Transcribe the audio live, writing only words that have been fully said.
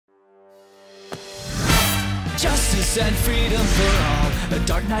justice and freedom for all. A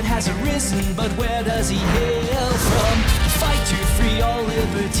dark knight has arisen, but where does he hail from? Fight to free all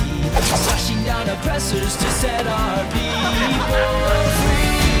liberty, slashing down oppressors to set our people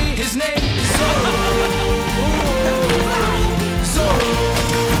free. His name is Zorro. Zorro.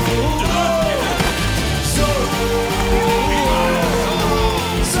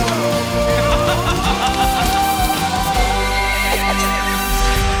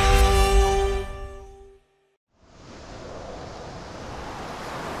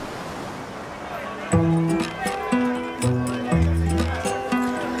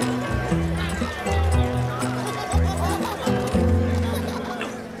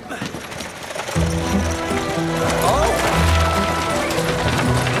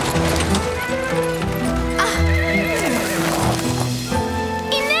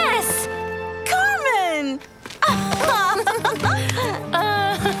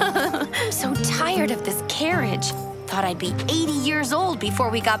 I'd be 80 years old before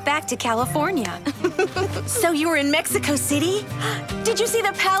we got back to California. So you were in Mexico City? Did you see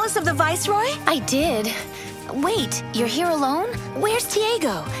the palace of the Viceroy? I did. Wait, you're here alone? Where's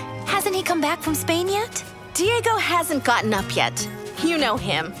Diego? Hasn't he come back from Spain yet? Diego hasn't gotten up yet. You know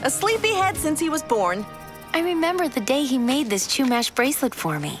him, a sleepyhead since he was born. I remember the day he made this Chumash bracelet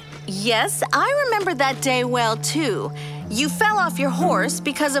for me. Yes, I remember that day well, too. You fell off your horse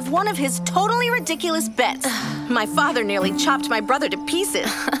because of one of his totally ridiculous bets. My father nearly chopped my brother to pieces.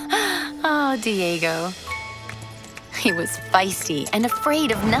 Oh, Diego. He was feisty and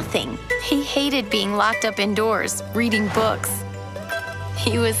afraid of nothing. He hated being locked up indoors, reading books.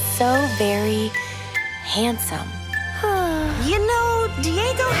 He was so very handsome. You know,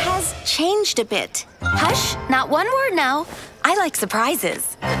 Diego has changed a bit. Hush, not one word now. I like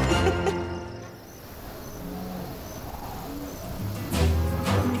surprises.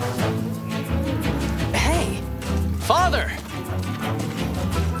 Father!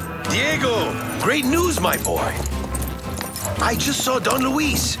 Diego, great news, my boy. I just saw Don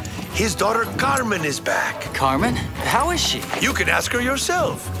Luis. His daughter Carmen is back. Carmen? How is she? You can ask her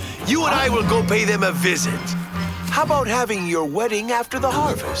yourself. You and I will go pay them a visit. How about having your wedding after the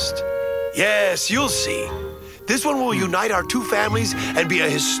harvest? Yes, you'll see. This one will unite our two families and be a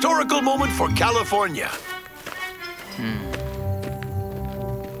historical moment for California.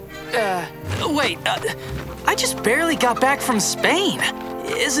 Wait, I just barely got back from Spain.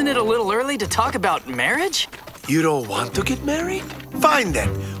 Isn't it a little early to talk about marriage? You don't want to get married? Fine then.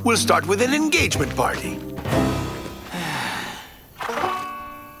 We'll start with an engagement party.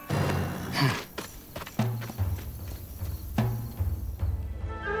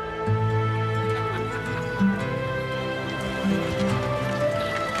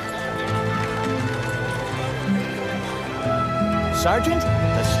 Sergeant,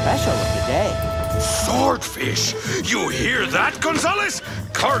 the special of the day. Swordfish! You hear that, Gonzalez?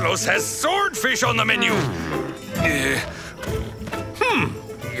 Carlos has swordfish on the menu.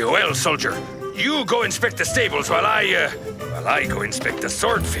 Well, soldier, you go inspect the stables while I go inspect the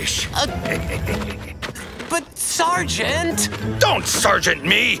swordfish. But, Sergeant! Don't sergeant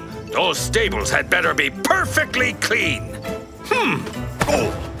me! Those stables had better be perfectly clean.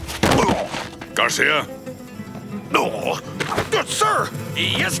 Garcia? No. Sir!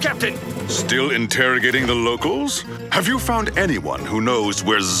 Yes, Captain. Still interrogating the locals? Have you found anyone who knows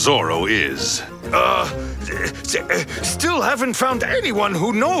where Zorro is? Still haven't found anyone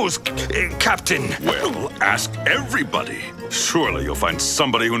who knows, Captain. Well, ask everybody. Surely you'll find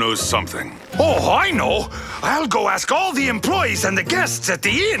somebody who knows something. Oh, I know. I'll go ask all the employees and the guests at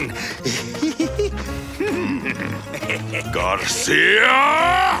the inn.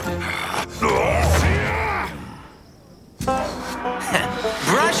 Garcia!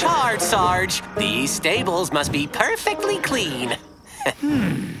 Brush hard, Sarge. These stables must be perfectly clean.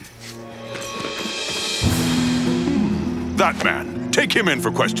 That man, take him in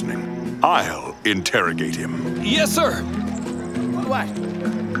for questioning. I'll interrogate him. Yes, sir. What?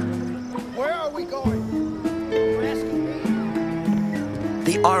 Where are we going? You're asking me?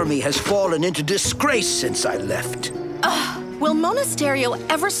 The army has fallen into disgrace since I left. Will Monasterio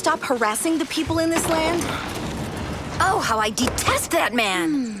ever stop harassing the people in this land? Oh, how I detest that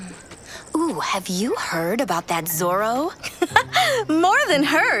man! Ooh, have you heard about that Zorro? More than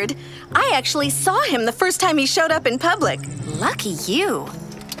heard. I actually saw him the first time he showed up in public. Lucky you.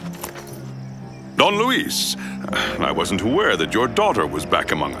 Don Luis, I wasn't aware that your daughter was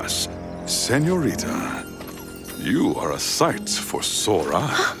back among us. Senorita, you are a sight for sore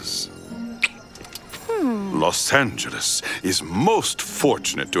eyes. Los Angeles is most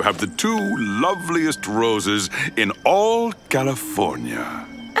fortunate to have the two loveliest roses in all California.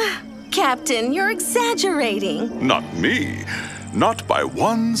 Captain. You're exaggerating. Not me. Not by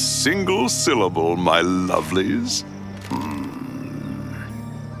one single syllable, my lovelies.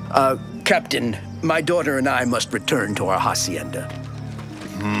 Captain, my daughter and I must return to our hacienda.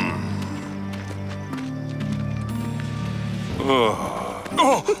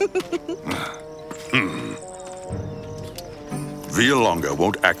 Villalonga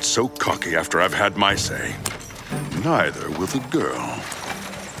won't act so cocky after I've had my say. Neither will the girl.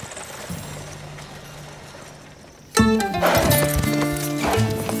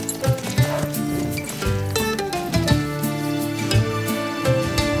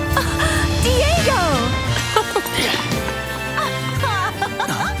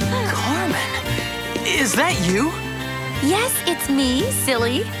 Is that you? Yes, it's me,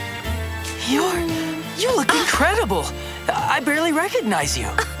 silly. You look incredible. I barely recognize you.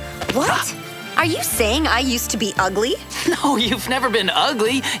 What? Are you saying I used to be ugly? No, you've never been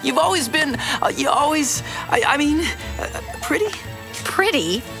ugly. You've always been, pretty.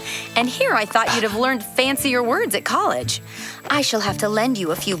 Pretty? And here I thought you'd have learned fancier words at college. I shall have to lend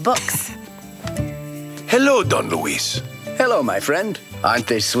you a few books. Hello, Don Luis. Hello, my friend. Aren't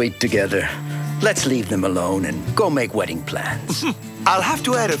they sweet together? Let's leave them alone and go make wedding plans. I'll have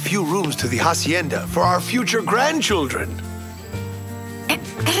to add a few rooms to the hacienda for our future grandchildren.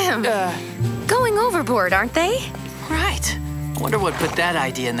 Going overboard, aren't they? Right. Wonder what put that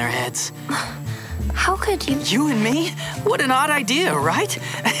idea in their heads. How could you? You and me? What an odd idea, right?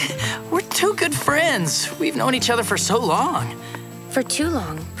 We're two good friends. We've known each other for so long. For too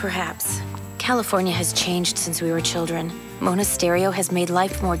long, perhaps. California has changed since we were children. Monasterio has made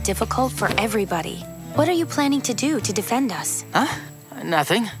life more difficult for everybody. What are you planning to do to defend us? Huh?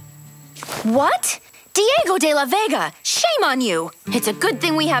 Nothing. What? Diego de la Vega! Shame on you! It's a good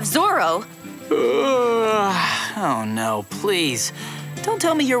thing we have Zorro. Oh no, please. Don't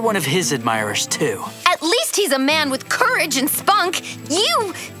tell me you're one of his admirers too. At least he's a man with courage and spunk.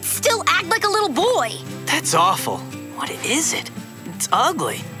 You still act like a little boy. That's awful. What is it? It's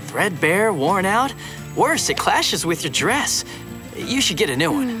ugly. Threadbare, worn out. Worse, it clashes with your dress. You should get a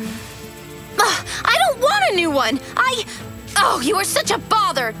new one. I don't want a new one. Oh, you are such a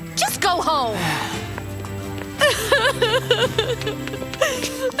bother. Just go home.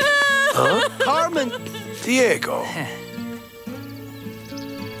 Huh? Carmen! Diego.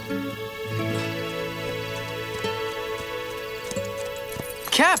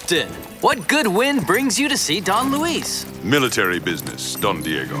 Captain, what good wind brings you to see Don Luis? Military business, Don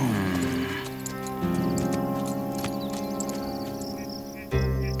Diego.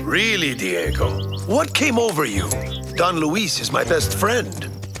 Really, Diego? What came over you? Don Luis is my best friend.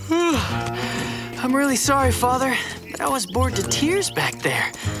 I'm really sorry, Father, but I was bored to tears back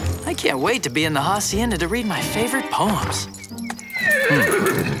there. I can't wait to be in the hacienda to read my favorite poems.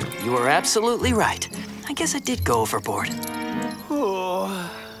 You are absolutely right. I guess I did go overboard. Oh,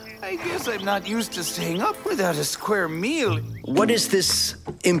 I guess I'm not used to staying up without a square meal. What is this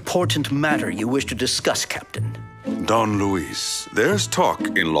important matter you wish to discuss, Captain? Don Luis, there's talk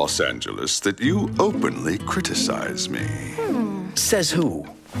in Los Angeles that you openly criticize me. Says who?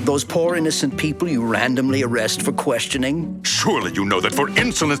 Those poor innocent people you randomly arrest for questioning? Surely you know that for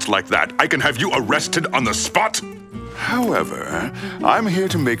insolence like that, I can have you arrested on the spot? However, I'm here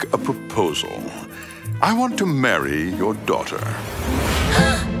to make a proposal. I want to marry your daughter.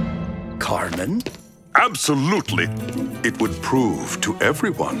 Carmen? Absolutely. It would prove to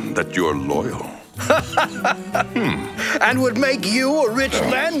everyone that you're loyal. And would make you a rich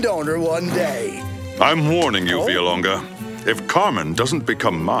landowner one day. I'm warning you, Villalonga. If Carmen doesn't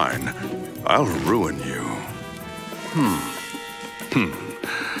become mine, I'll ruin you.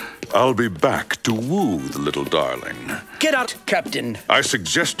 I'll be back to woo the little darling. Get out, Captain. I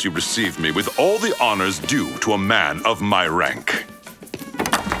suggest you receive me with all the honors due to a man of my rank.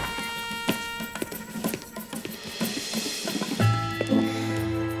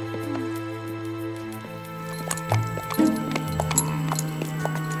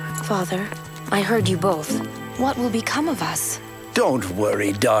 Father, I heard you both. What will become of us? Don't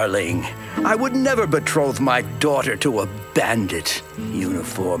worry, darling. I would never betroth my daughter to a bandit,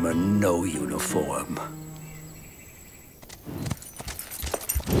 uniform or no uniform.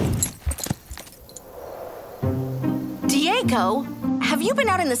 Diego, have you been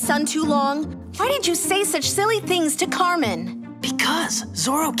out in the sun too long? Why did you say such silly things to Carmen? Because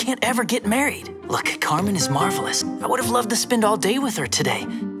Zorro can't ever get married. Look, Carmen is marvelous. I would have loved to spend all day with her today.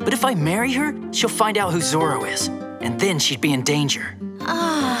 But if I marry her, she'll find out who Zorro is. And then she'd be in danger.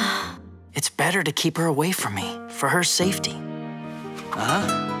 It's better to keep her away from me, for her safety.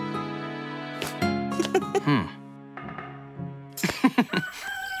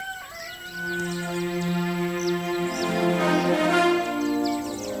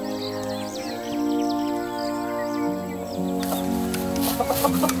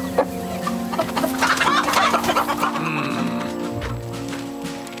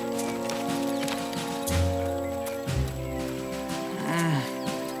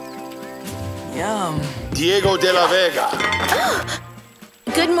 Yum. Diego de la Vega.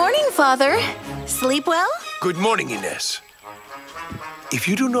 Good morning, Father. Sleep well? Good morning, Inez. If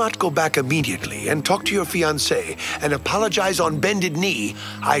you do not go back immediately and talk to your fiancé and apologize on bended knee,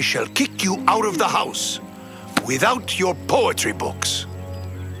 I shall kick you out of the house without your poetry books.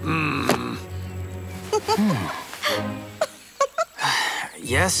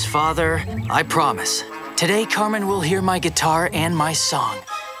 Yes, Father, I promise. Today, Carmen will hear my guitar and my song,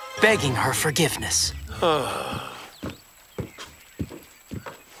 begging her forgiveness.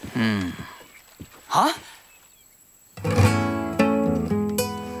 Huh?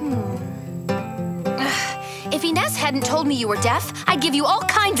 If Inez hadn't told me you were deaf, I'd give you all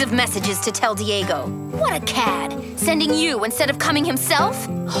kinds of messages to tell Diego. What a cad. Sending you instead of coming himself?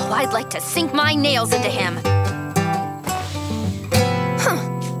 Oh, I'd like to sink my nails into him.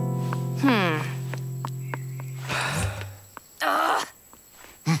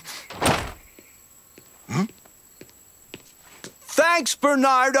 Thanks,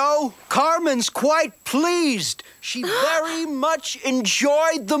 Bernardo. Carmen's quite pleased. She very much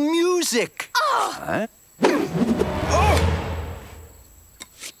enjoyed the music. Huh?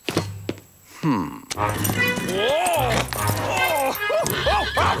 Whoa!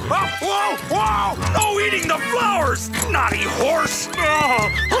 No eating the flowers, naughty horse!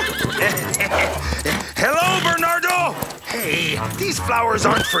 Hello, Bernardo! Hey, these flowers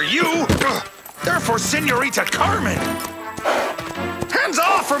aren't for you. They're for Senorita Carmen. Hands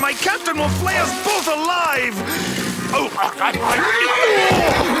off, or my captain will flay us both alive!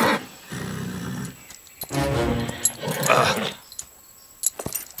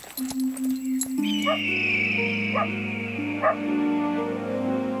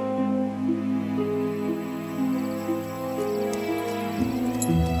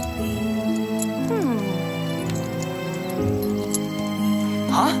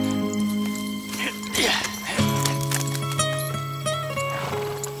 Huh?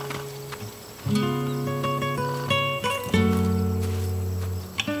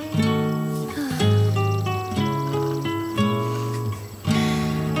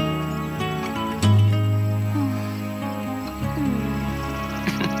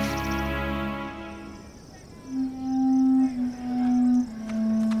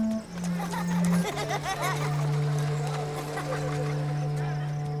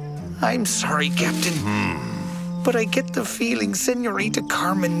 I'm sorry, Captain. But I get the feeling Senorita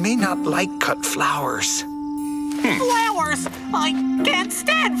Carmen may not like cut flowers. Flowers! I can't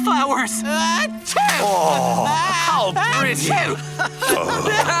stand flowers! Oh, how pretty!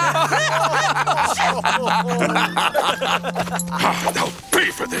 I'll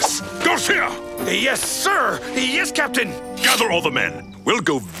pay for this. Garcia! Yes, sir! Yes, Captain! Gather all the men. We'll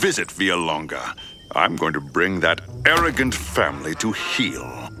go visit Villalonga. I'm going to bring that arrogant family to heel.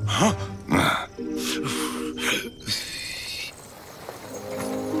 Huh?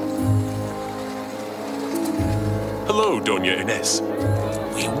 Hello, Doña Inez.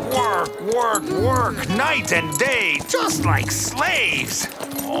 We work, night and day, just like slaves.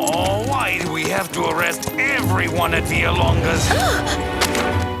 Oh, why do we have to arrest everyone at Villalonga's?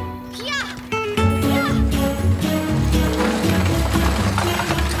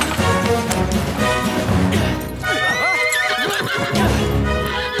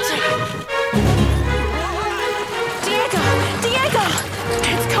 Diego!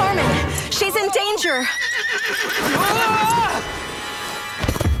 It's Carmen. She's in danger.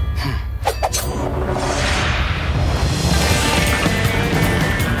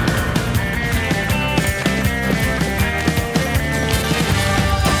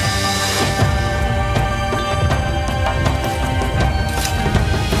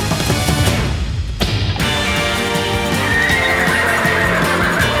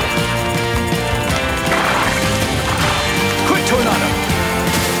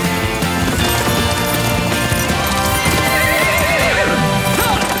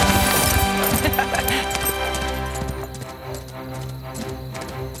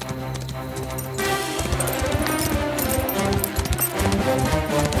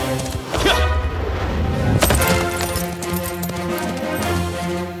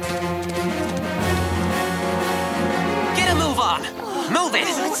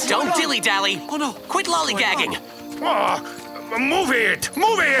 Don't dilly-dally. Oh, no. Quit lollygagging. Move it!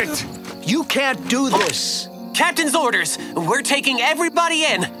 Move it! You can't do this. Captain's orders. We're taking everybody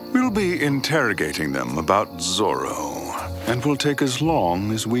in. We'll be interrogating them about Zorro. And we'll take as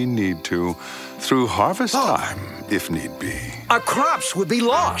long as we need to, through harvest time, if need be. Our crops would be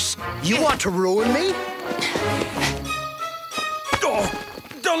lost. You want to ruin me?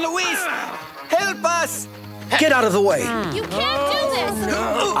 Don Luis, help us! Get out of the way. You can't do this!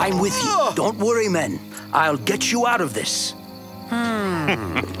 I'm with you. Don't worry, men. I'll get you out of this.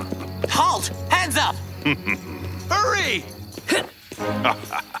 Halt! Hands up! Hurry!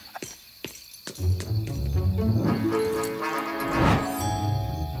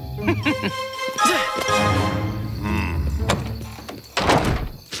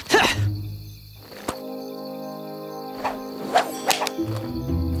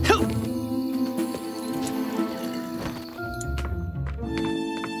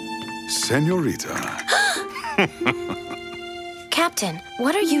 Senorita, Captain,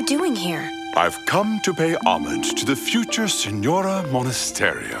 what are you doing here? I've come to pay homage to the future Senora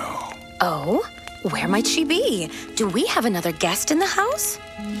Monasterio. Oh? Where might she be? Do we have another guest in the house?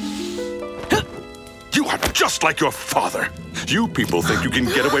 You are just like your father. You people think you can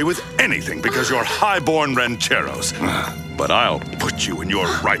get away with anything because you're high-born rancheros. But I'll put you in your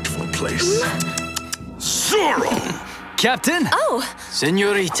rightful place. Zorro! Captain? Oh!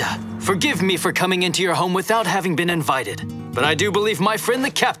 Senorita, forgive me for coming into your home without having been invited. But I do believe my friend the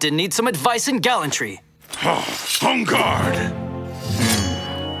captain needs some advice in gallantry. On guard!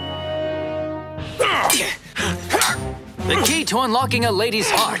 The key to unlocking a lady's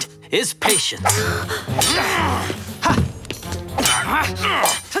heart is patience.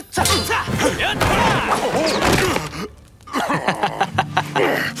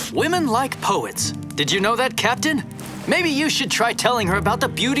 Women like poets. Did you know that, Captain? Maybe you should try telling her about the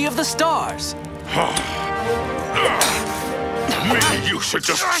beauty of the stars. Maybe you should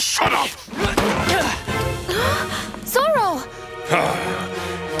just shut up! Zorro!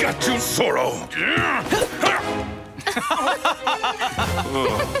 Got you, Zorro!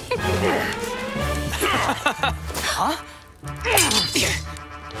 Huh?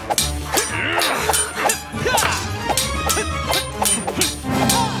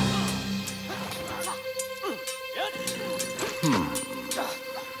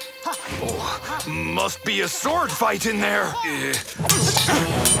 Must be a sword fight in there.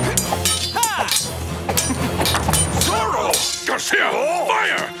 Zorro! Garcia,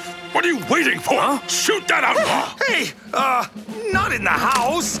 fire! What are you waiting for? Huh? Shoot that outlaw! Hey, not in the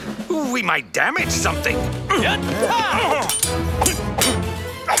house. We might damage something.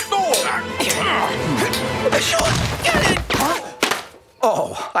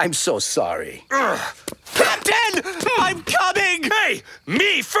 Oh, I'm so sorry. Captain! I'm coming! Hey,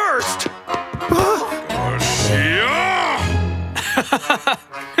 me first!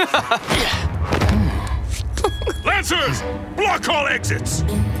 Lancers! Block all exits!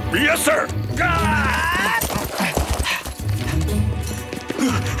 Yes, sir!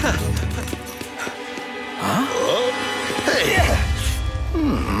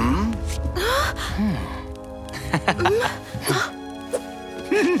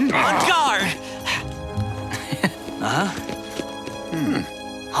 On guard!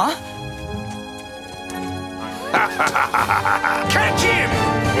 Huh? Catch him!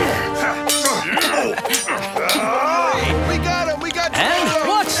 We got him! We got And Zorro!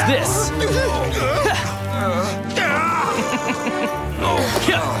 watch this!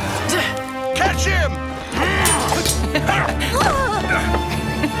 Catch him!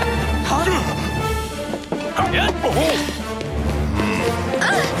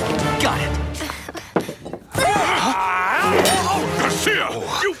 Got it. Garcia,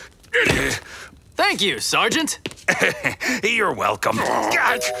 you idiot! Thank you, Sergeant. You're welcome.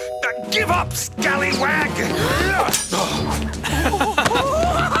 Give up, scallywag!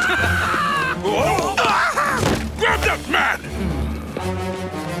 Grab that man!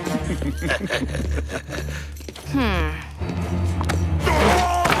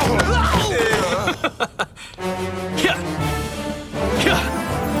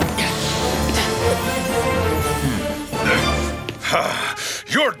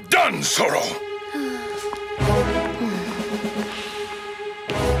 You're done, Zorro!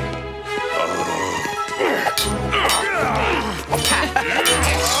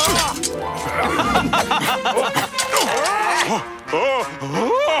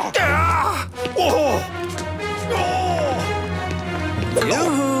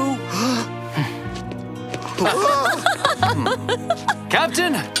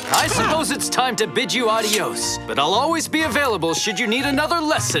 Captain, I suppose it's time to bid you adios, but I'll always be available should you need another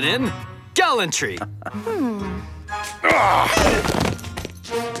lesson in gallantry.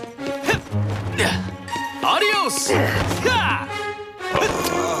 Adios! this.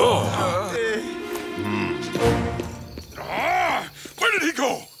 Where did he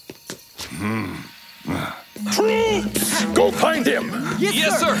go? Troops! Go find him!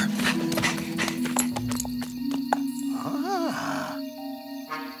 Yes, sir!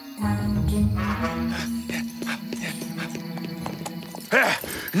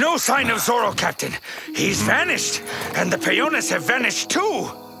 No sign of Zorro, Captain. He's vanished, and the peones have vanished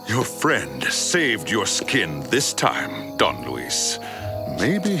too. Your friend saved your skin this time, Don Luis.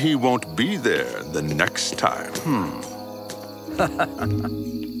 Maybe he won't be there the next time.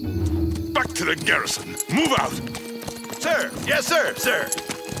 Back to the garrison. Move out. Sir! Yes, sir, sir!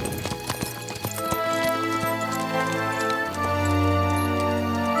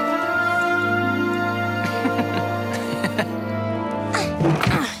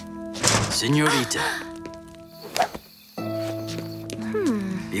 Señorita.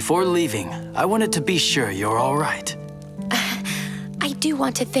 Before leaving, I wanted to be sure you're all right. I do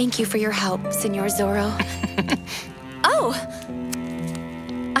want to thank you for your help, Senor Zorro. Oh!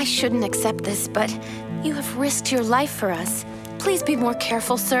 I shouldn't accept this, but you have risked your life for us. Please be more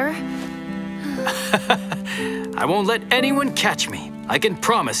careful, sir. I won't let anyone catch me. I can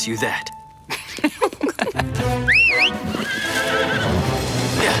promise you that.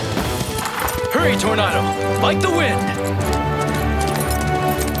 Hurry, Tornado! Like the wind!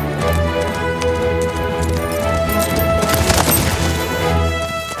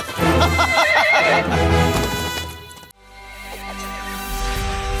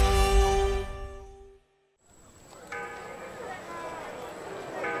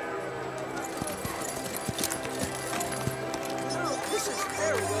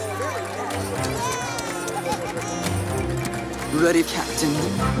 Ready, Captain.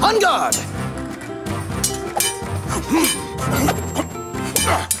 On guard!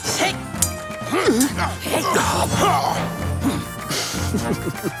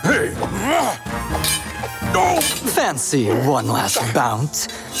 Fancy one last bout,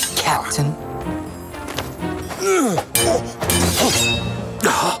 Captain.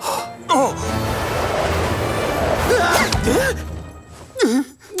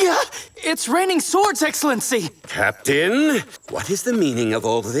 It's raining swords, Excellency! Captain, what is the meaning of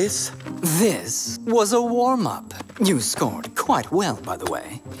all this? This was a warm-up. You scored quite well, by the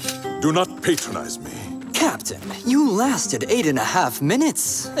way. Do not patronize me. Captain, you lasted 8.5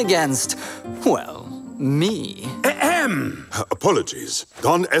 minutes against, well, me. Apologies.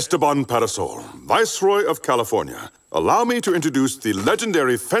 Don Esteban Parasol, Viceroy of California. Allow me to introduce the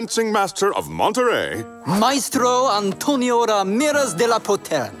legendary fencing master of Monterrey, Maestro Antonio Ramirez de la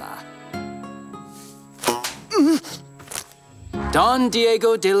Poterna. Don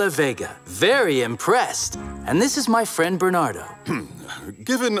Diego de la Vega. Very impressed. And this is my friend Bernardo.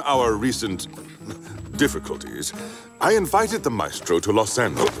 Given our recent difficulties, I invited the maestro to Los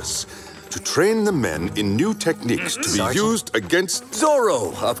Angeles to train the men in new techniques to be used against...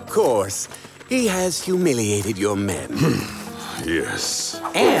 Zorro, of course. He has humiliated your men. Yes.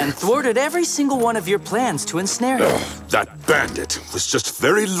 And thwarted every single one of your plans to ensnare him. That bandit was just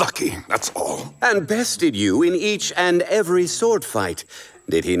very lucky, that's all. And bested you in each and every sword fight,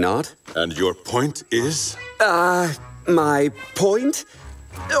 did he not? And your point is? My point?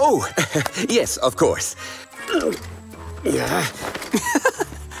 Oh, yes, of course.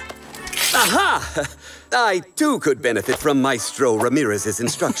 Aha! I, too, could benefit from Maestro Ramirez's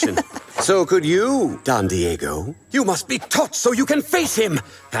instruction. So could you, Don Diego. You must be taught so you can face him.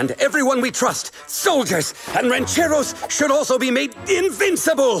 And everyone we trust, soldiers and rancheros, should also be made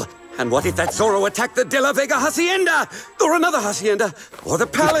invincible. And what if that Zorro attacked the De La Vega Hacienda? Or another hacienda? Or the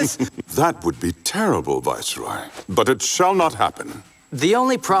palace? That would be terrible, Viceroy. But it shall not happen. The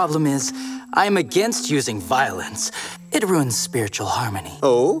only problem is, I'm against using violence. It ruins spiritual harmony.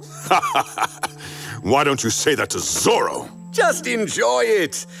 Oh? Why don't you say that to Zorro? Just enjoy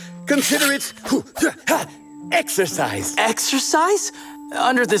it. Consider it exercise. Exercise?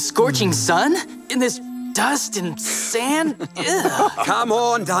 Under the scorching sun? In this dust and sand? Come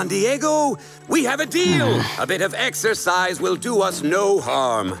on, Don Diego. We have a deal. A bit of exercise will do us no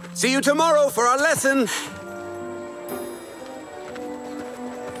harm. See you tomorrow for our lesson.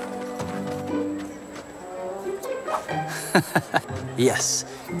 Yes,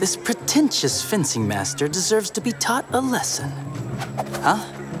 this pretentious fencing master deserves to be taught a lesson. Huh?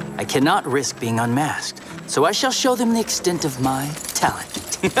 I cannot risk being unmasked, so I shall show them the extent of my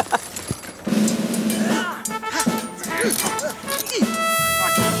talent.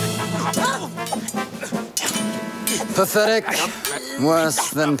 Pathetic. Worse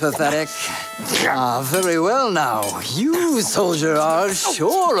than pathetic. Ah, very well now. You, soldier, are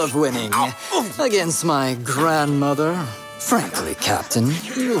sure of winning against my grandmother. Frankly, Captain,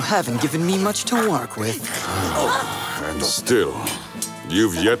 you haven't given me much to work with. And still,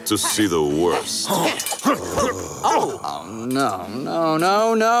 you've yet to see the worst. Oh, no.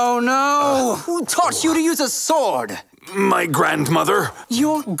 Who taught you to use a sword? My grandmother.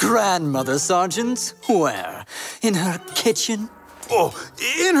 Your grandmother, Sergeant? Where? In her kitchen? Oh,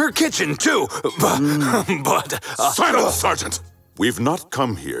 in her kitchen, too. But... Silence, Sergeant! We've not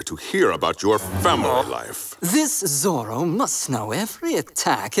come here to hear about your family life. This Zorro must know every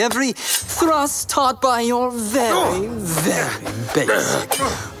attack, every thrust taught by your very basic,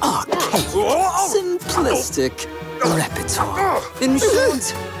 archaic, simplistic repertoire. In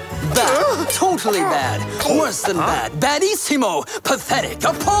short, bad, totally bad, worse than bad, badissimo, pathetic,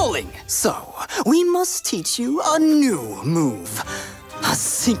 appalling. So, we must teach you a new move. A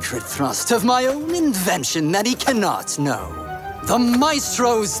secret thrust of my own invention that he cannot know. The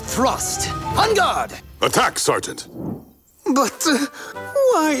Maestro's thrust. On guard! Attack, Sergeant! But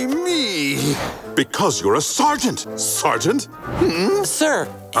why me? Because you're a sergeant, Sergeant! Sir,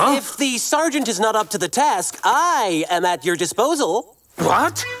 if the sergeant is not up to the task, I am at your disposal.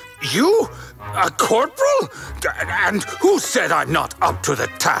 What? You? A corporal? And who said I'm not up to the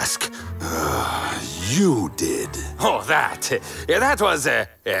task? You did. Oh, that was a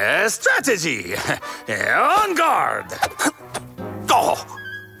strategy. On guard.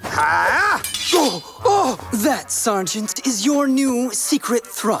 That, Sergeant, is your new secret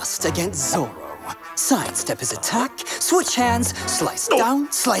thrust against Zorro. Sidestep his attack, switch hands, slice down,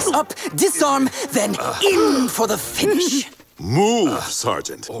 slice up, disarm, then in for the finish. Move,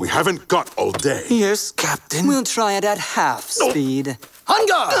 Sergeant. We haven't got all day. Yes, Captain. We'll try it at half speed. On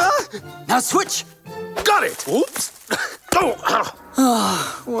guard! Now switch! Got it! Oops!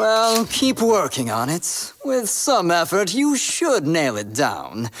 Well, keep working on it. With some effort, you should nail it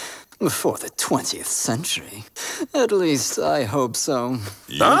down. Before the 20th century. At least, I hope so.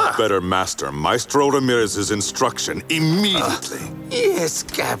 You better master Maestro Ramirez's instruction immediately. Yes,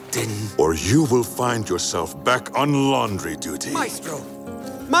 Captain. Or you will find yourself back on laundry duty. Maestro!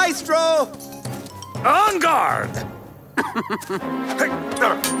 Maestro! On guard!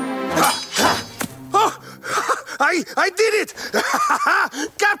 I did it!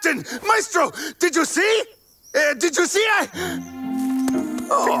 Captain! Maestro! Did you see? Did you see?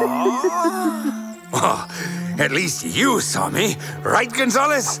 At least you saw me, right,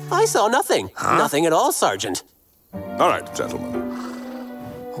 Gonzalez? I saw nothing. Nothing at all, Sergeant. All right, gentlemen.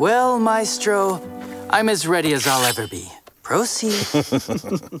 Well, Maestro, I'm as ready as I'll ever be. Proceed.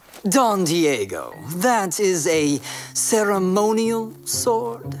 Don Diego, that is a ceremonial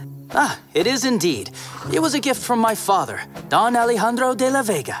sword? Ah, it is indeed. It was a gift from my father, Don Alejandro de la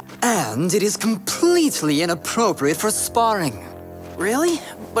Vega. And it is completely inappropriate for sparring. Really?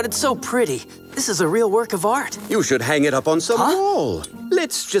 But it's so pretty. This is a real work of art. You should hang it up on some wall.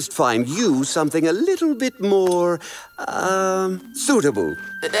 Let's just find you something a little bit more, suitable.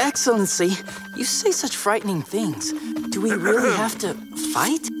 Excellency, you say such frightening things. Do we really have to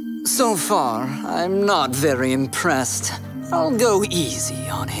fight? So far, I'm not very impressed. I'll go easy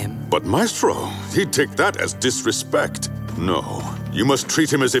on him. But Maestro, he'd take that as disrespect. No, you must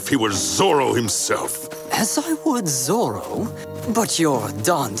treat him as if he were Zorro himself. As I would Zorro? But your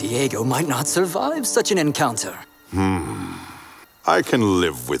Don Diego might not survive such an encounter. I can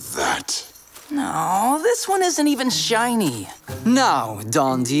live with that. No, this one isn't even shiny. Now,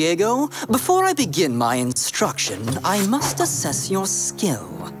 Don Diego, before I begin my instruction, I must assess your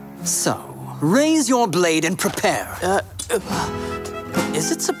skill. So, raise your blade and prepare.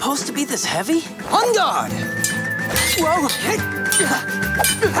 Is it supposed to be this heavy? On guard! Whoa!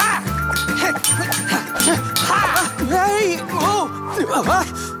 Hey! Whoa!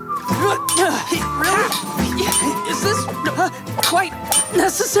 Really? Is this quite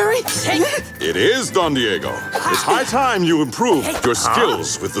necessary? It is, Don Diego. It's high time you improved your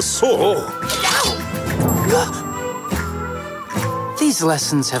skills with the sword. These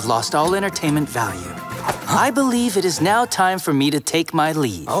lessons have lost all entertainment value. I believe it is now time for me to take my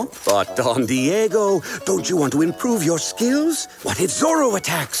leave. But Don Diego, don't you want to improve your skills? What if Zorro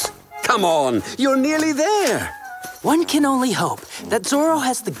attacks? Come on, you're nearly there. One can only hope that Zorro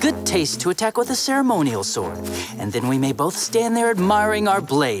has the good taste to attack with a ceremonial sword, and then we may both stand there admiring our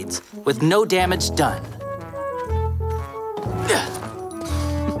blades, with no damage done.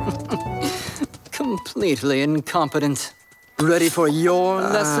 Completely incompetent. Ready for your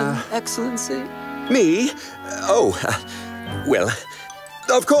lesson, Excellency? Me? Oh, well,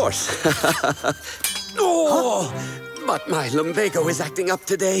 of course. Oh, but my lumbago is acting up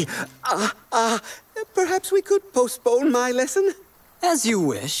today. Perhaps we could postpone my lesson? As you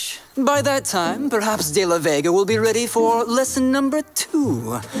wish. By that time, perhaps De La Vega will be ready for lesson number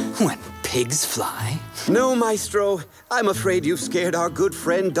 2, when pigs fly. No, Maestro. I'm afraid you've scared our good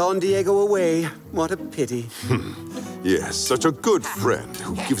friend Don Diego away. What a pity. Yes, such a good friend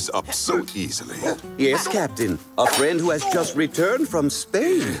who gives up so easily. Yes, Captain. A friend who has just returned from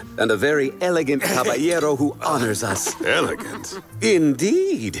Spain. And a very elegant caballero who honors us. Elegant?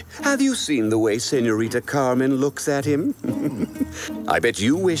 Indeed. Have you seen the way Senorita Carmen looks at him? I bet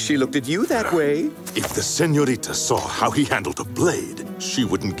you wish she looked at you that way. If the Senorita saw how he handled a blade, she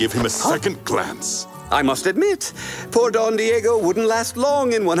wouldn't give him a second glance. I must admit, poor Don Diego wouldn't last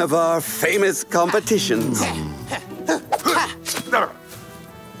long in one of our famous competitions.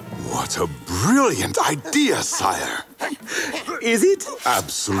 What a brilliant idea, sire. Is it?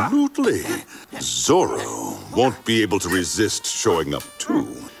 Absolutely. Zorro won't be able to resist showing up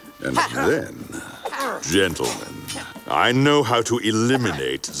too. And then, gentlemen, I know how to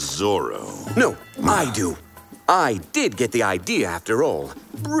eliminate Zorro. No, I do. I did get the idea after all.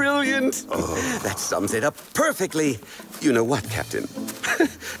 Brilliant. That sums it up perfectly. You know what, Captain?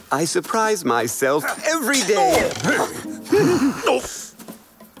 I surprise myself every day.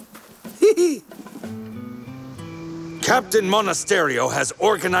 Captain Monasterio has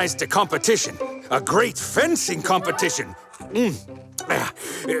organized a competition, a great fencing competition.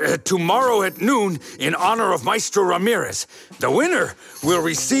 Tomorrow at noon, in honor of Maestro Ramirez. The winner will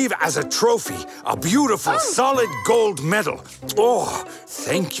receive as a trophy a beautiful, solid gold medal. Oh,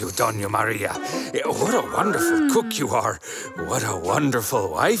 thank you, Doña Maria. What a wonderful cook you are. What a wonderful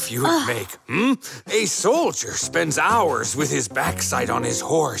wife you would make. A soldier spends hours with his backside on his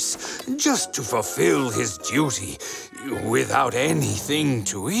horse just to fulfill his duty without anything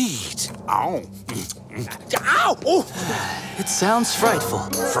to eat. Ow. Ow! Oh. It sounds frightful.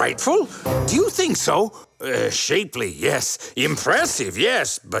 Frightful? Do you think so? Shapely, yes. Impressive,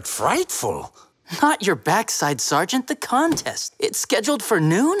 yes. But frightful? Not your backside, Sergeant. The contest. It's scheduled for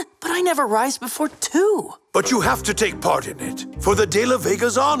noon, but I never rise before 2. But you have to take part in it, for the De La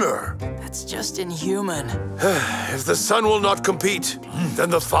Vega's honor. That's just inhuman. If the son will not compete, then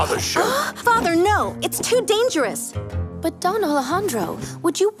the father shall. Father, no! It's too dangerous! But Don Alejandro,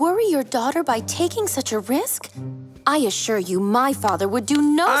 would you worry your daughter by taking such a risk? I assure you my father would do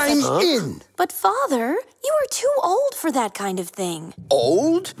no I'm such... in! But father, you are too old for that kind of thing.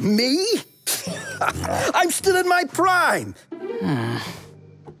 Old? Me? I'm still in my prime!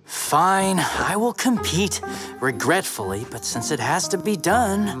 Fine, I will compete. Regretfully, but since it has to be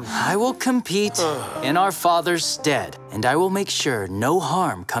done, I will compete in our father's stead. And I will make sure no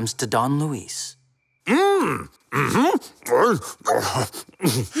harm comes to Don Luis.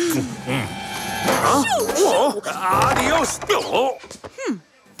 Adios.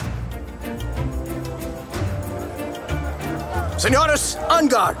 Senores, on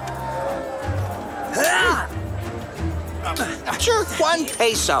guard! Jerk 1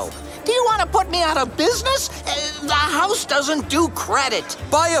 peso. Do you want to put me out of business? The house doesn't do credit.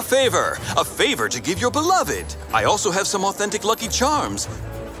 Buy a favor to give your beloved. I also have some authentic Lucky Charms.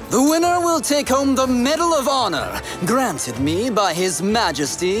 The winner will take home the Medal of Honor, granted me by His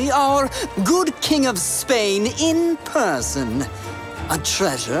Majesty, our good King of Spain in person. A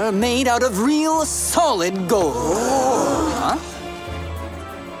treasure made out of real solid gold. Huh?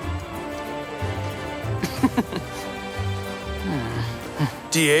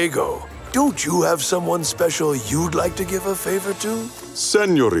 Diego, don't you have someone special you'd like to give a favor to?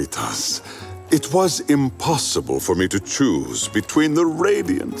 Senoritas, it was impossible for me to choose between the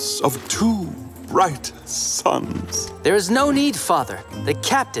radiance of 2 bright suns. There is no need, Father. The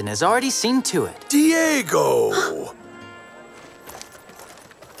captain has already seen to it. Diego!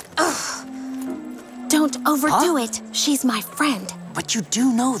 Don't overdo it. She's my friend. But you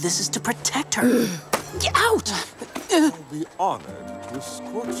do know this is to protect her. Get out! I'll be honored to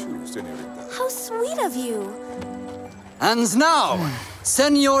escort you, Senorita. How sweet of you. And now,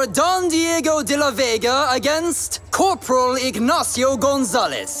 Senor Don Diego de la Vega against Corporal Ignacio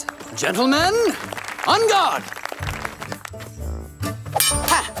Gonzalez. Gentlemen, on guard!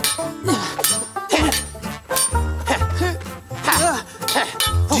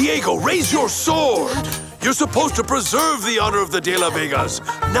 Diego, raise your sword! You're supposed to preserve the honor of the De La Vegas,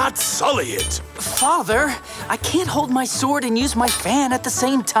 not sully it. Father, I can't hold my sword and use my fan at the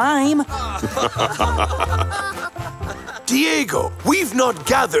same time. Diego, we've not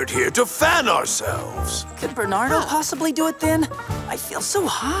gathered here to fan ourselves. Could Bernardo possibly do it then? I feel so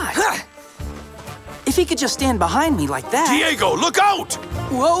hot. If he could just stand behind me like that. Diego, look out!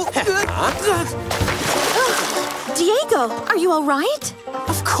 Whoa! Diego, are you all right?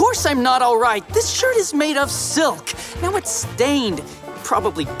 Of course I'm not all right. This shirt is made of silk. Now it's stained,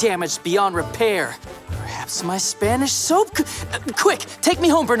 probably damaged beyond repair. Perhaps my Spanish soap quick, take me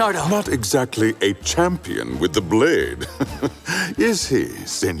home, Bernardo. Not exactly a champion with the blade. Is he,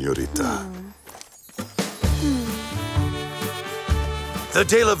 señorita? The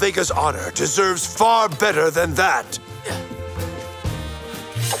De La Vega's honor deserves far better than that.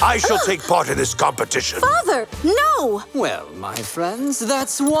 I shall take part in this competition. Father, no! Well, my friends,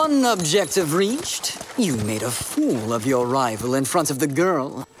 that's one objective reached. You made a fool of your rival in front of the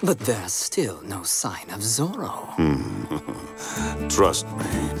girl, but there's still no sign of Zorro. Trust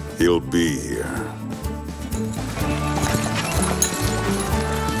me, he'll be here.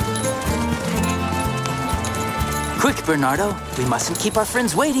 Quick, Bernardo. We mustn't keep our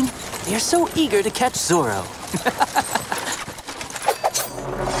friends waiting. They are so eager to catch Zorro.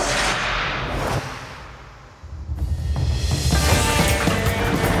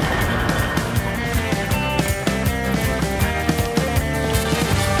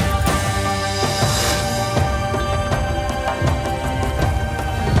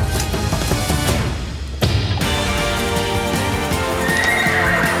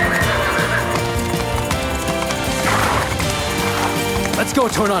 Let's go,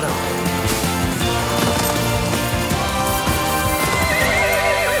 Tornado!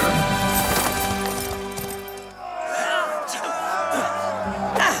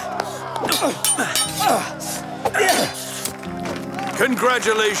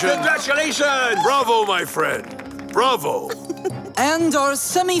 Congratulations! Congratulations! Bravo, my friend. Bravo. And our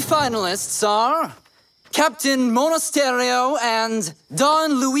semi-finalists are Captain Monasterio and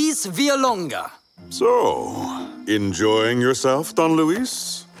Don Luis Villalonga. So, enjoying yourself, Don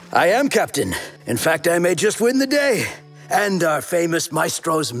Luis? I am, Captain. In fact, I may just win the day. And our famous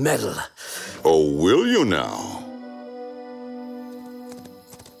Maestro's medal. Oh, will you now?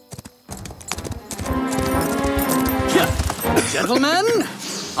 Gentlemen,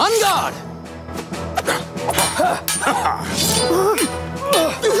 on guard!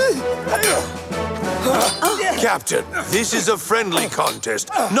 Captain, this is a friendly contest,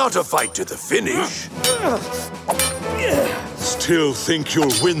 not a fight to the finish. Still think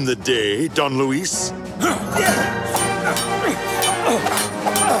you'll win the day, Don Luis?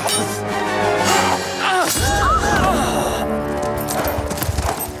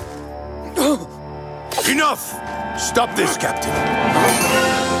 Enough! Stop this, Captain.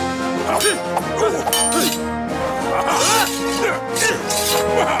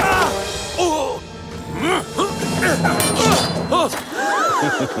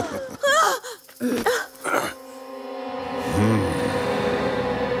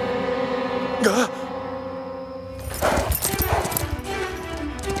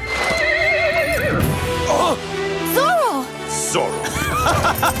 Zorro! Zorro.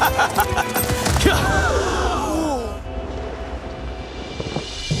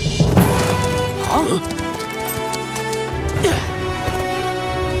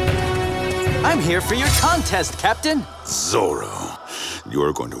 I'm here for your contest, Captain. Zorro,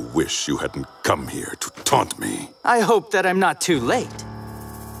 you're going to wish you hadn't come here to taunt me. I hope that I'm not too late.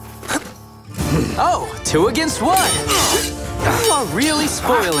 Oh, 2 against 1. You are really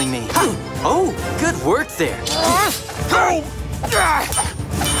spoiling me. Oh, good work there.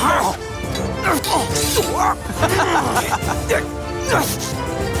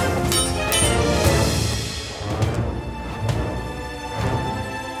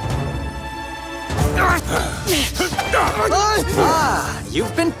 Ah,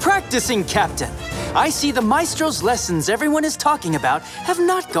 you've been practicing, Captain. I see the Maestro's lessons everyone is talking about have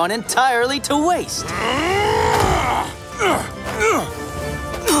not gone entirely to waste.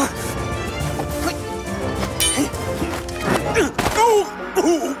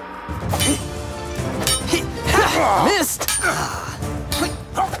 Missed!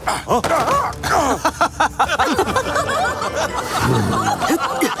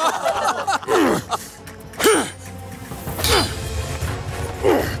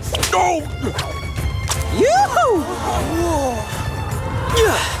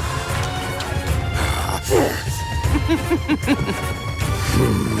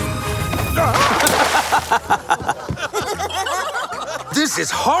 This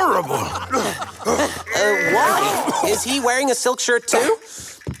is horrible. Why? Is he wearing a silk shirt too?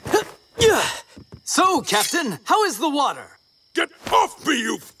 So, Captain, how is the water? Get off me,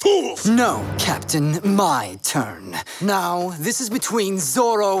 you fools! No, Captain, my turn. Now, this is between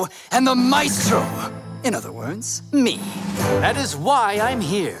Zorro and the Maestro. In other words, me. That is why I'm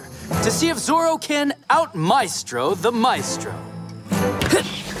here. To see if Zorro can out-Maestro the Maestro.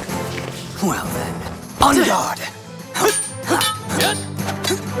 Well then, on guard!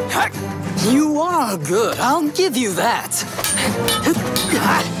 You are good, I'll give you that.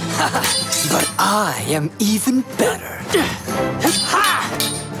 But I am even better.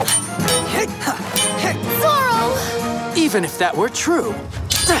 Zorro! Even if that were true.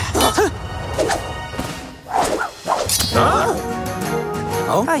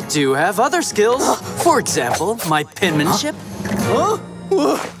 Oh, I do have other skills. For example, my penmanship.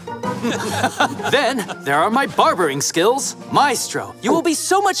 Then there are my barbering skills. Maestro, you will be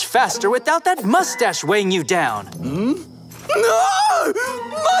so much faster without that mustache weighing you down. No!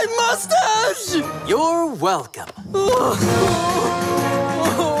 My mustache! You're welcome.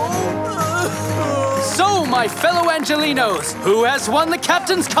 So, my fellow Angelinos, who has won the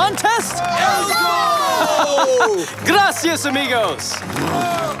captain's contest? Gracias, amigos!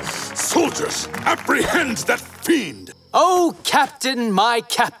 Soldiers, apprehend that fiend! Oh, Captain, my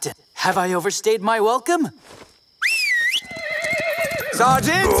captain. Have I overstayed my welcome?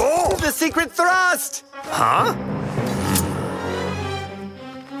 Sergeant! The secret thrust! Huh?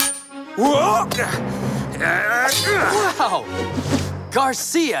 Wow!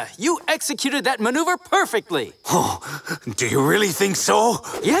 Garcia, you executed that maneuver perfectly. Oh, do you really think so?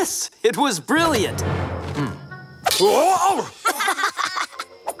 Yes, it was brilliant.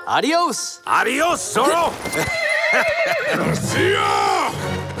 Adios. Adios, Zorro! Garcia!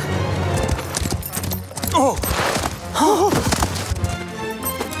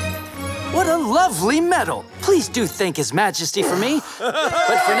 What a lovely medal. Please do thank His Majesty for me.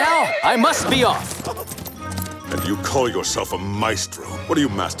 But for now, I must be off. And you call yourself a maestro? What are you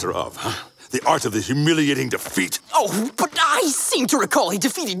master of, huh? The art of the humiliating defeat? Oh, but I seem to recall he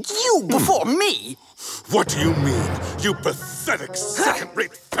defeated you before me. What do you mean, you pathetic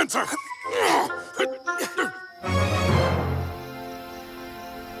second-rate fencer?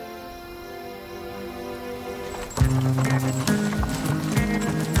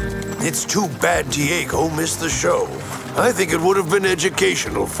 It's too bad Diego missed the show. I think it would have been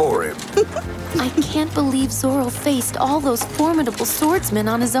educational for him. I can't believe Zorro faced all those formidable swordsmen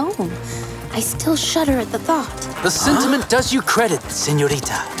on his own. I still shudder at the thought. The sentiment does you credit,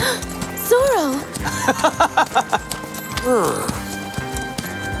 señorita. Zorro!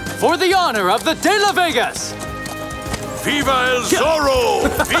 For the honor of the De La Vegas! Viva el Zorro!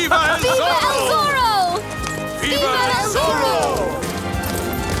 Viva el Viva el Zorro! Viva el Zorro!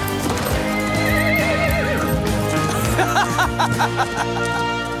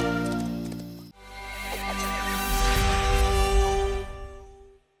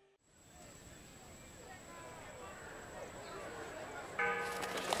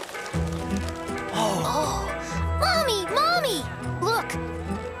 Mommy! Look!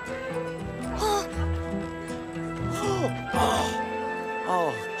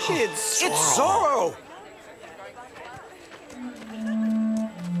 It's Zorro!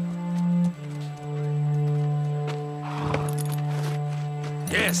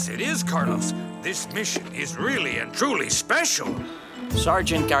 Yes, it is, Carlos. This mission is really and truly special.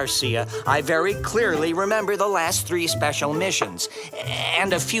 Sergeant Garcia, I very clearly remember the last 3 special missions,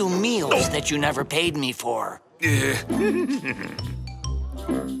 and a few meals that you never paid me for.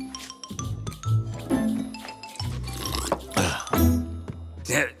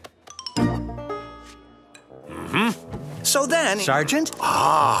 So then... Sergeant?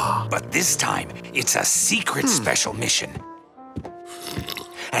 But this time, it's a secret special mission.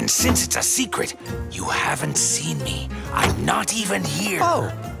 And since it's a secret, you haven't seen me. I'm not even here.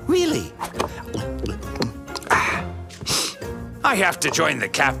 Oh, really? I have to join the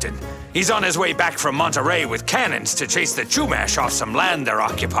captain. He's on his way back from Monterey with cannons to chase the Chumash off some land they're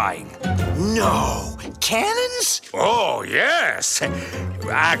occupying. No! Cannons? Oh, yes.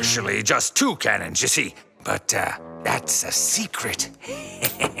 Actually, just 2 cannons, you see. But that's a secret.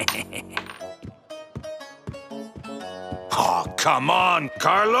 Oh, come on,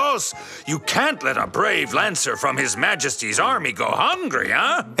 Carlos. You can't let a brave lancer from His Majesty's army go hungry,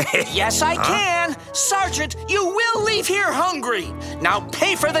 huh? Yes, I can. Sergeant, you will leave here hungry. Now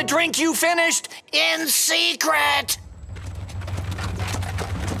pay for the drink you finished in secret.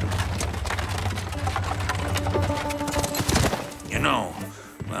 You know,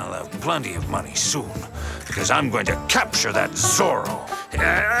 I'll have plenty of money soon, because I'm going to capture that Zorro.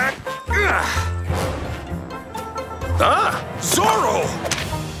 Zorro!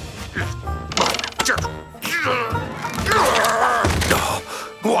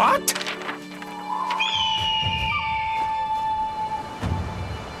 What?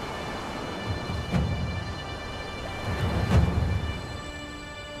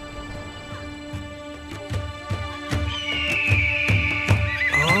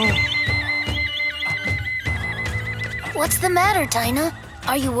 What's the matter, Dinah?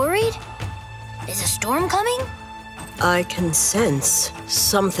 Are you worried? Is a storm coming? I can sense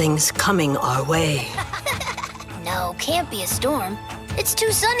something's coming our way. No, can't be a storm. It's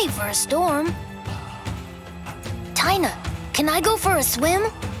too sunny for a storm. Tina, can I go for a swim?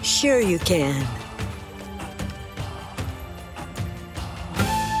 Sure you can.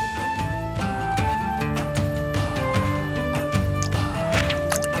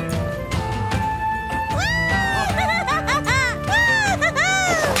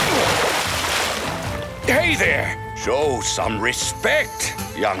 Hey there! Show some respect,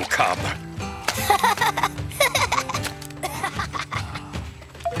 young cub.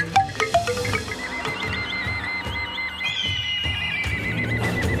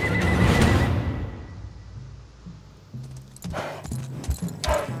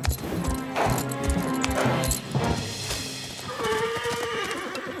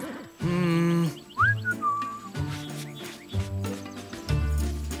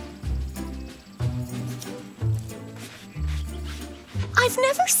 I've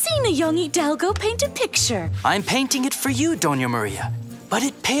never seen a young Hidalgo paint a picture. I'm painting it for you, Doña Maria. But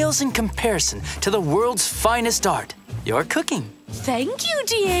it pales in comparison to the world's finest art, your cooking. Thank you,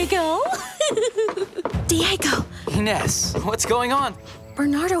 Diego. Diego! Inez, what's going on?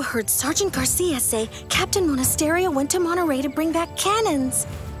 Bernardo heard Sergeant Garcia say Captain Monasterio went to Monterey to bring back cannons.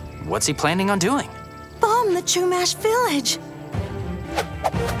 What's he planning on doing? Bomb the Chumash village.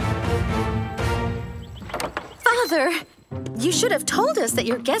 Father, you should have told us that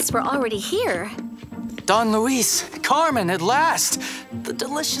your guests were already here. Don Luis, Carmen, at last! The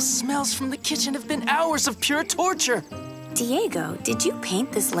delicious smells from the kitchen have been hours of pure torture. Diego, did you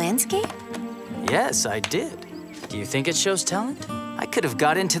paint this landscape? Yes, I did. Do you think it shows talent? I could have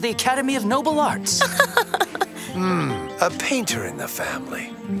got into the Academy of Noble Arts. A painter in the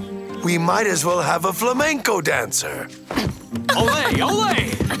family. We might as well have a flamenco dancer. Olé,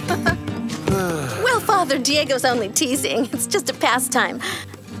 olé! Well, Father, Diego's only teasing. It's just a pastime.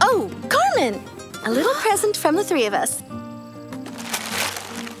 Oh, Carmen! A little present from the three of us.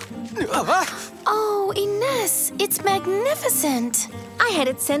 Oh, Inez, it's magnificent. I had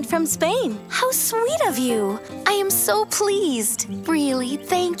it sent from Spain. How sweet of you. I am so pleased. Really,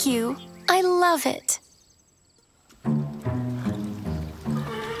 thank you. I love it.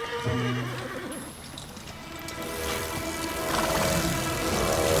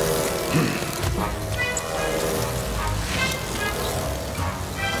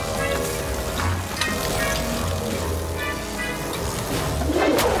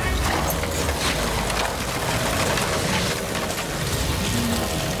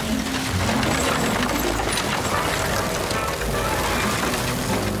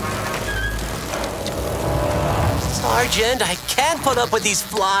 Sergeant, I can't put up with these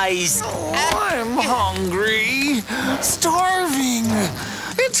flies. Oh, I'm hungry. Starving.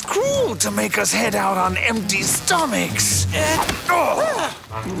 It's cruel to make us head out on empty stomachs.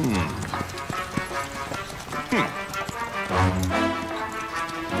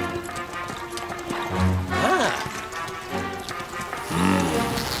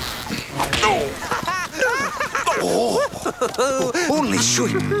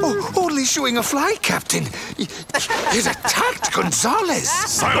 Only shooing a fly, Captain. He's attacked Gonzalez.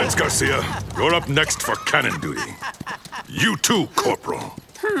 Silence, Garcia. You're up next for cannon duty. You too, Corporal.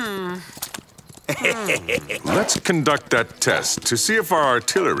 Let's conduct that test to see if our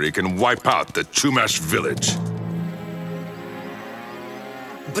artillery can wipe out the Chumash village.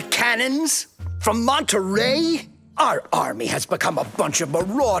 But cannons? From Monterey? Our army has become a bunch of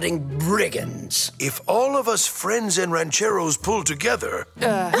marauding brigands. If all of us friends and rancheros pull together,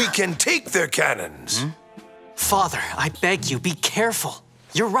 we can take their cannons. Father, I beg you, be careful.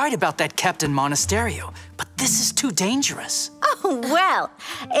 You're right about that Captain Monasterio, but this is too dangerous. Oh, well,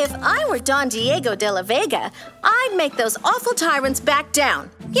 if I were Don Diego de la Vega, I'd make those awful tyrants back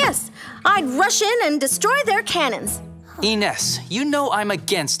down. Yes, I'd rush in and destroy their cannons. Inez, you know I'm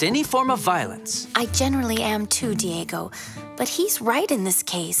against any form of violence. I generally am too, Diego, but he's right in this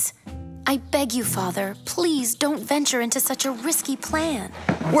case. I beg you, Father, please don't venture into such a risky plan.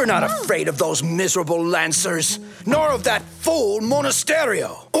 We're not afraid of those miserable lancers, nor of that fool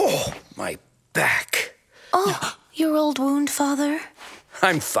Monasterio. Oh, my back. Oh, your old wound, Father?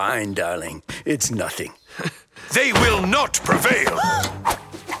 I'm fine, darling. It's nothing. They will not prevail.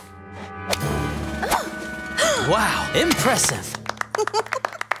 Wow, impressive.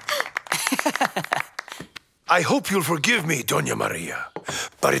 I hope you'll forgive me, Doña Maria,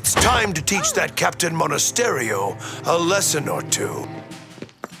 but it's time to teach that Captain Monasterio a lesson or two.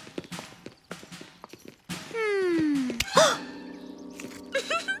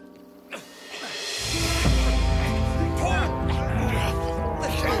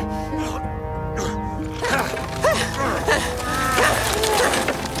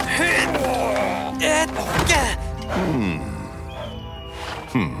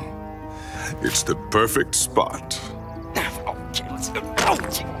 It's the perfect spot.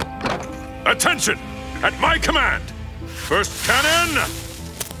 Attention! At my command! First cannon!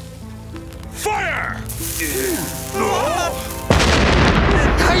 Fire!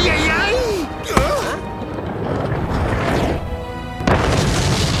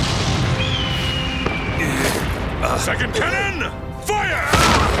 Second cannon! Fire!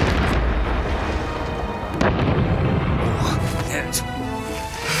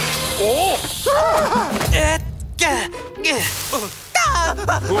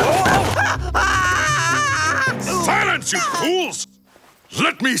 Silence, you fools!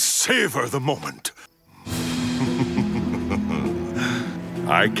 Let me savor the moment.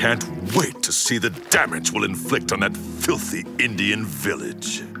 I can't wait to see the damage we'll inflict on that filthy Indian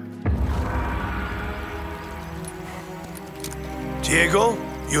village. Diego,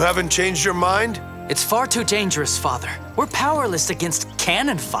 you haven't changed your mind? It's far too dangerous, Father. We're powerless against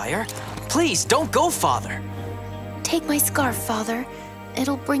cannon fire. Please, don't go, Father. Take my scarf, Father.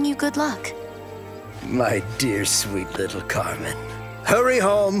 It'll bring you good luck. My dear, sweet little Carmen. Hurry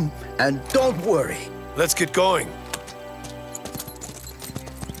home and don't worry. Let's get going.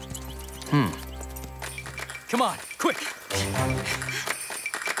 Come on, quick.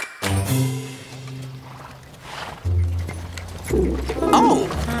 Oh!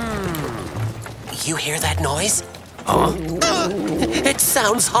 You hear that noise? It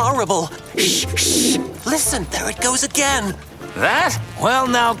sounds horrible. Shh, shh. Listen, there it goes again. That? Well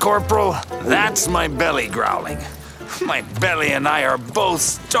now, Corporal, that's my belly growling. My belly and I are both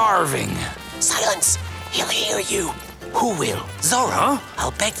starving. Silence! He'll hear you. Who will? Zorro? Huh?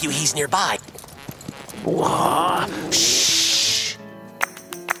 I'll bet you he's nearby. What? Shh!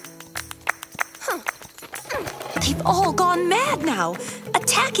 They've all gone mad now,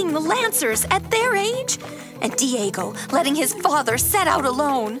 attacking the Lancers at their age. And Diego letting his father set out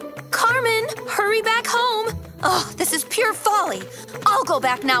alone. Carmen, hurry back home. Oh, this is pure folly. I'll go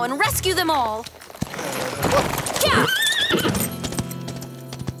back now and rescue them all. Yeah.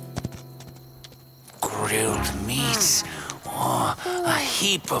 Grilled meats. Oh, a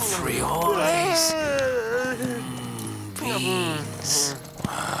heap of frijoles. Beans.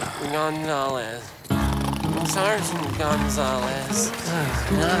 Gonzalez. Sergeant Gonzalez.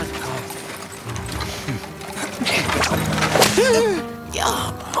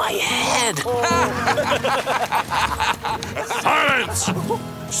 Oh, my head! Silence!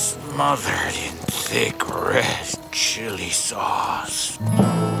 Smothered in thick red chili sauce.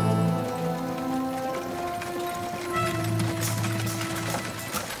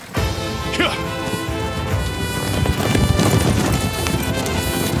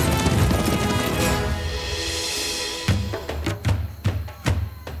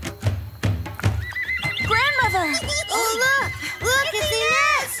 Grandmother! Oh, look, it's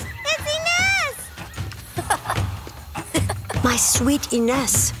Ines! It's Ines! My sweet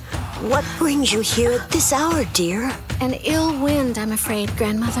Ines, what brings you here at this hour, dear? An ill wind, I'm afraid,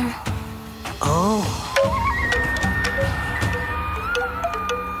 Grandmother. Oh.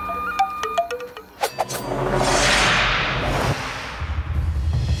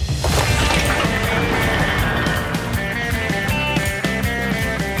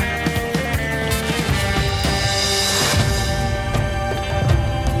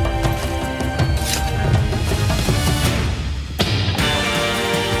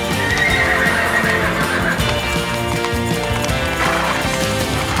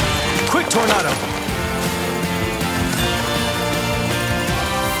 Tornado!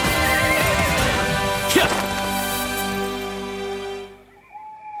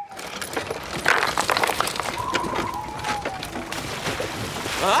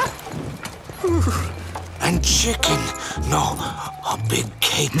 Huh? And chicken. No, a big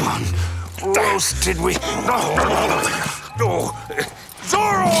capon. Roasted with... Oh,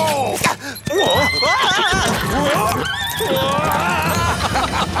 Zorro!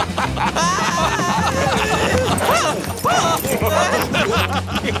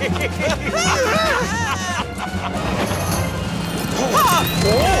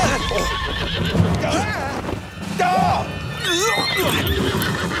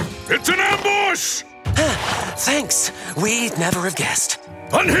 It's an ambush! Thanks. We'd never have guessed.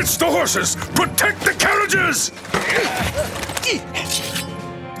 Unhitch the horses! Protect the carriages!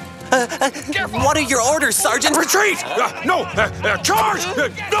 What are your orders, Sergeant? Retreat! No! Charge!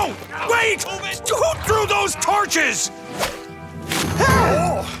 No! Wait! Who threw those torches?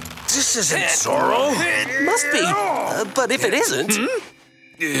 This isn't Zorro. It must be. But if it isn't...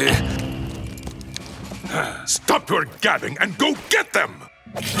 Stop your gabbing and go get them!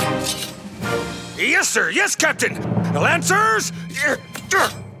 Yes, sir. Yes, Captain. Lancers,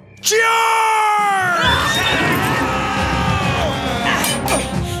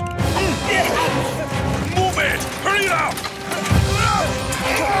 Move it! Hurry it up!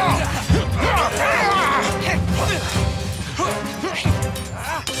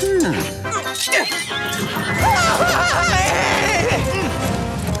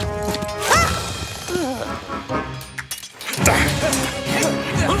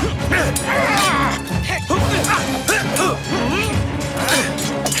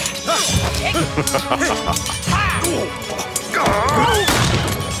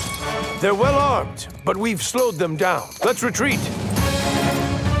 They're well armed, but we've slowed them down. Let's retreat.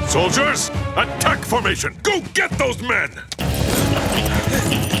 Soldiers, attack formation! Go get those men!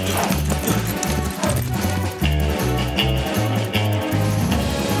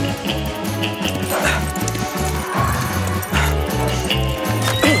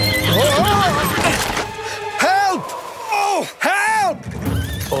 Help! Oh, help!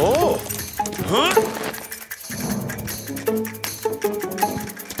 Oh. Huh?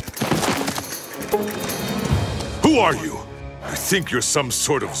 Who are you? I think you're some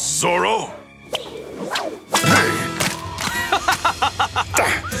sort of Zorro?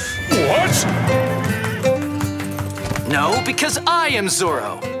 What? No, because I am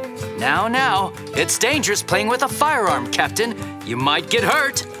Zorro. Now, it's dangerous playing with a firearm, Captain. You might get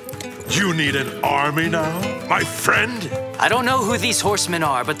hurt. You need an army now, my friend? I don't know who these horsemen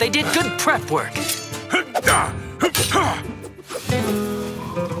are, but they did good prep work.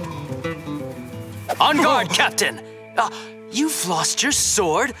 On guard, Captain! You've lost your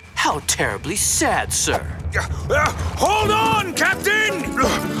sword? How terribly sad, sir. Hold on, Captain!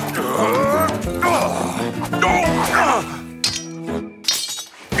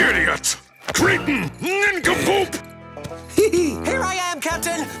 Idiot! Cretin! Nincompoop! Here I am,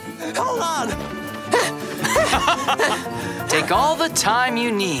 Captain! Hold on! Take all the time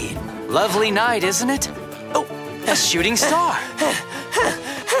you need. Lovely night, isn't it? Oh, a shooting star.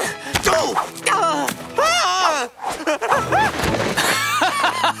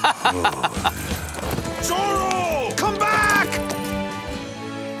 Zorro! Come back!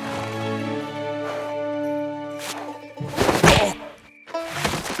 Get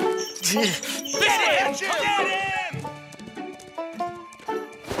him! Get him!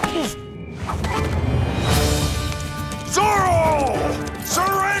 Zorro!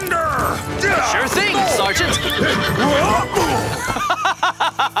 Surrender! Sure thing, Sergeant.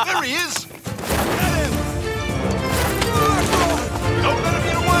 There he is! Get him! Don't let him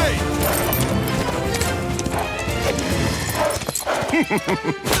get away!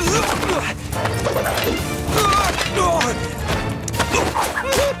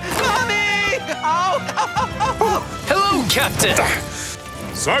 Mommy! Hello, Captain!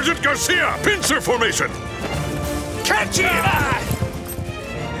 Sergeant Garcia, pincer formation! Catch him!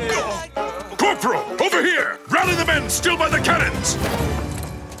 Corporal, over here! Rally the men still by the cannons!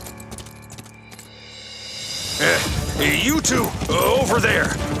 You two, over there,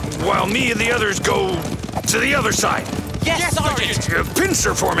 while me and the others go to the other side. Yes, Sergeant!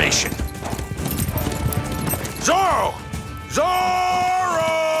 Pincer formation. Zorro! Zorro!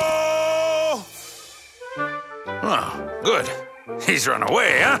 Oh, good. He's run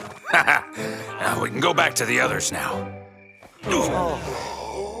away, huh? Now we can go back to the others now.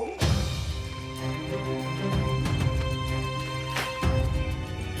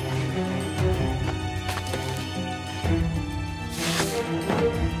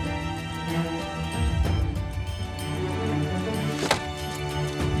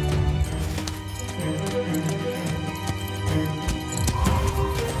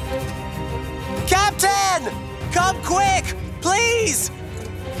 Captain! Come quick! Please!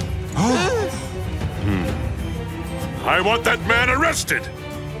 I want that man arrested!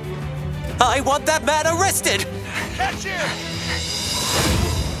 I want that man arrested! Catch him!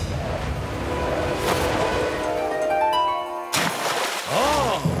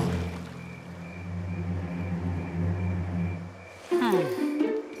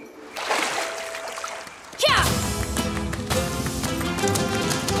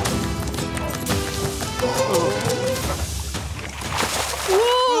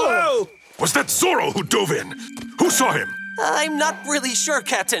 Was that Zorro who dove in? Who saw him? I'm not really sure,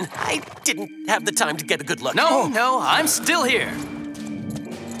 Captain. I didn't have the time to get a good look. No, I'm still here.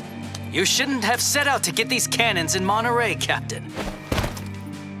 You shouldn't have set out to get these cannons in Monterey, Captain.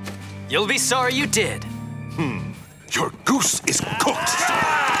 You'll be sorry you did. Your goose is cooked!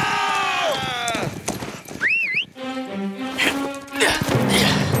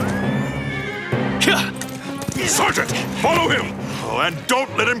 Sergeant, follow him! Oh, And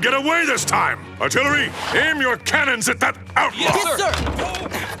don't let him get away this time! Artillery, aim your cannons at that outlaw! Yes, sir!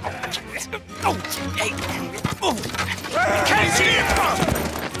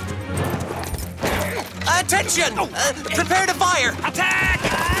 Attention! Prepare to fire! Attack!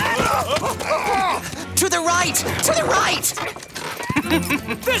 To the right! To the right!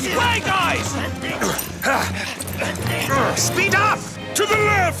 This way, guys! Speed up! To the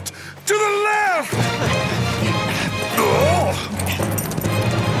left! To the left!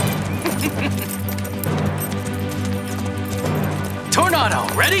 Tornado,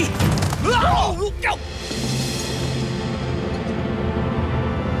 ready?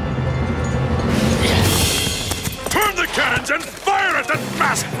 Turn the cannons and fire at that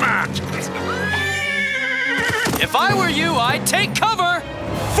masked man! If I were you, I'd take cover!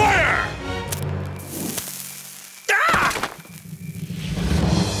 Fire!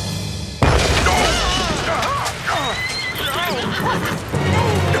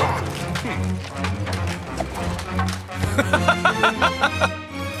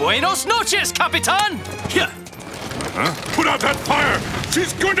 Buenos noches, Capitan! Huh? Put out that fire!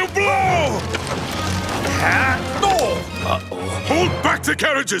 She's going to blow! No! Hold back the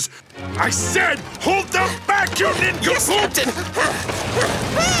carriages! I said, hold them back, you ninja! Yes, Captain!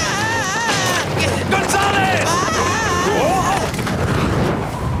 Gonzalez!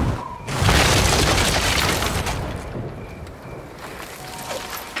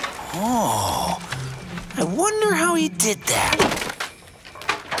 Oh, I wonder how he did that.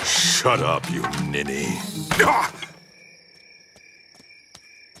 Shut up, you ninny. Ah!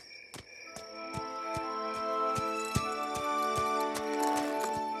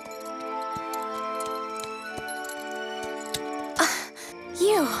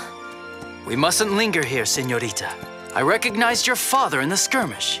 You. We mustn't linger here, señorita. I recognized your father in the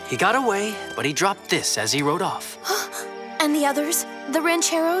skirmish. He got away, but he dropped this as he rode off. And the others? The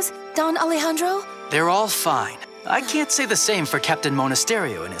rancheros? Don Alejandro? They're all fine. I can't say the same for Captain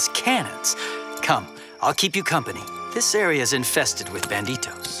Monasterio and his cannons. Come, I'll keep you company. This area is infested with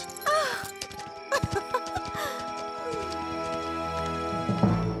banditos.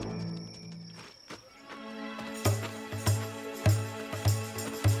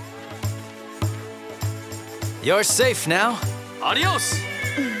 You're safe now. Adios!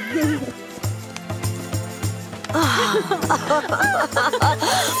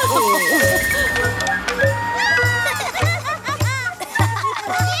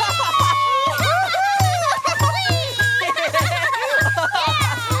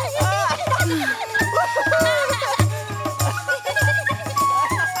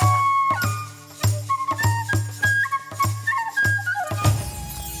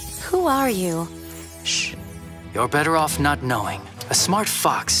 Who are you? Shh. You're better off not knowing. A smart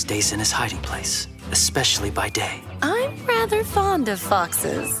fox stays in his hiding place, especially by day. I'm rather fond of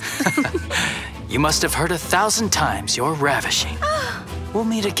foxes. You must have heard 1,000 times you're ravishing. We'll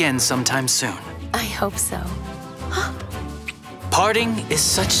meet again sometime soon. I hope so. Parting is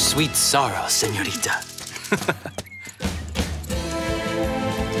such sweet sorrow, señorita.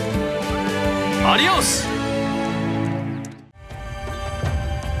 Adios!